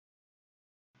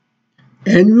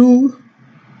Andrew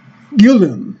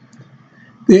Gillums,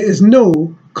 there is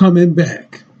no coming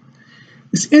back.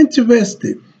 It's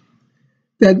interesting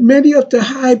that many of the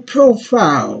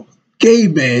high-profile gay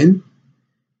men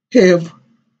have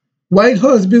white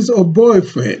husbands or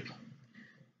boyfriends.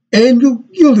 Andrew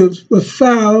Gillums was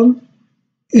found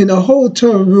in a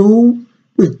hotel room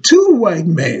with two white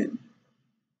men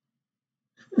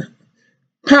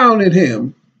pounding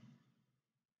him.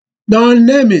 Don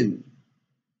Lemon,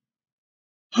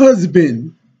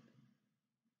 husband,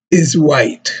 is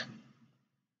white.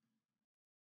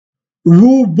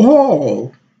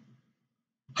 Rupaul,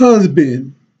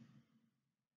 husband,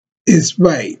 is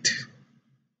white.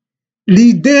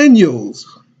 Lee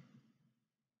Daniels,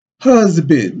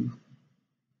 husband,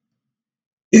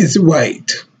 is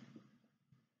white.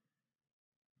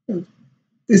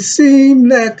 It seemed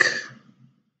like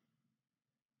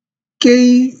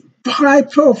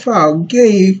high-profile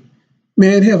gay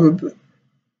men have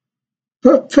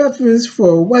a preference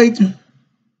for white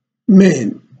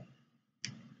men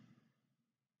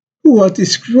who are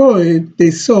destroying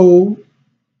their soul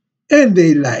and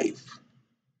their life.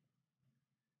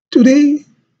 Do they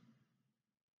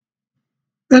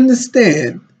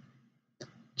understand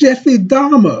Jeffrey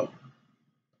Dahmer,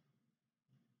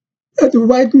 the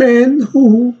white man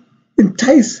who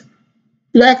enticed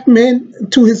black men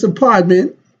to his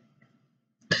apartment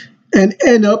and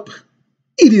end up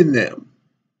eating them?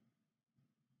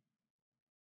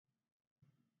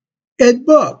 Ed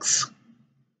Bucks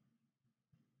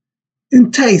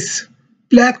enticed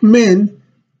black men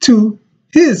to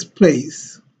his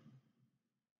place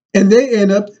and they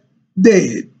end up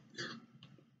dead.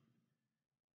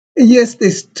 And yes,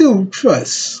 they still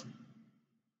trust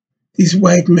these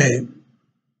white men.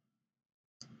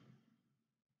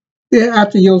 They're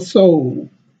after your soul.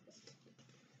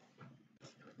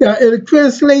 Now, in the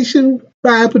translation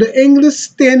Bible, the English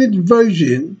Standard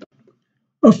Version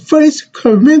of 1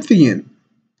 Corinthians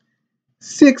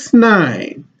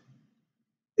 6:9,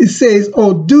 it says,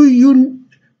 "Oh, do you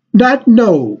not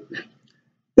know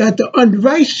that the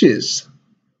unrighteous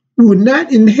will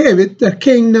not inherit the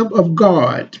kingdom of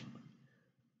God?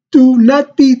 Do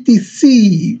not be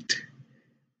deceived.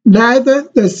 Neither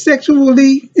the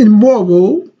sexually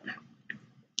immoral,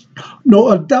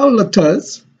 nor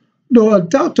idolaters, nor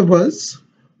adulterers,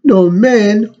 nor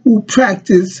men who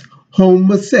practice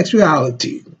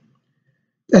homosexuality."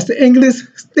 That's the English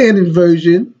Standard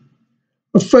Version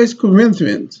of 1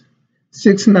 Corinthians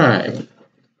 6:9.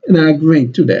 And I agree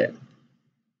to that.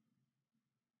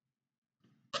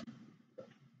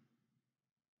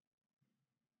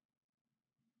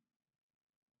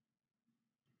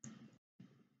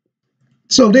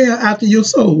 So they are after your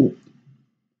soul.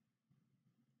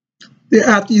 They're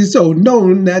after your soul,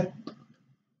 knowing that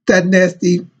that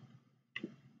nasty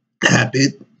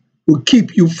habit will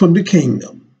keep you from the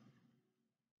kingdom.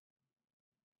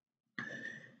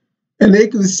 And they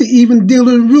can see even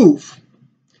Dylan Roof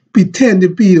pretend to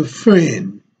be a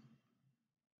friend.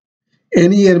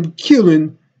 And he ended up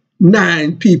killing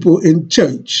 9 people in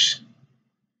church.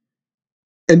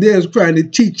 And they was trying to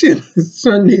teach him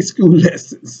Sunday school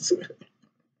lessons.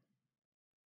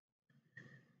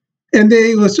 And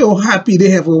they were so happy to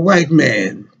have a white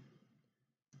man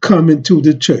come into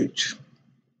the church.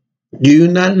 Do you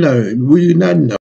not learn? Will you not know?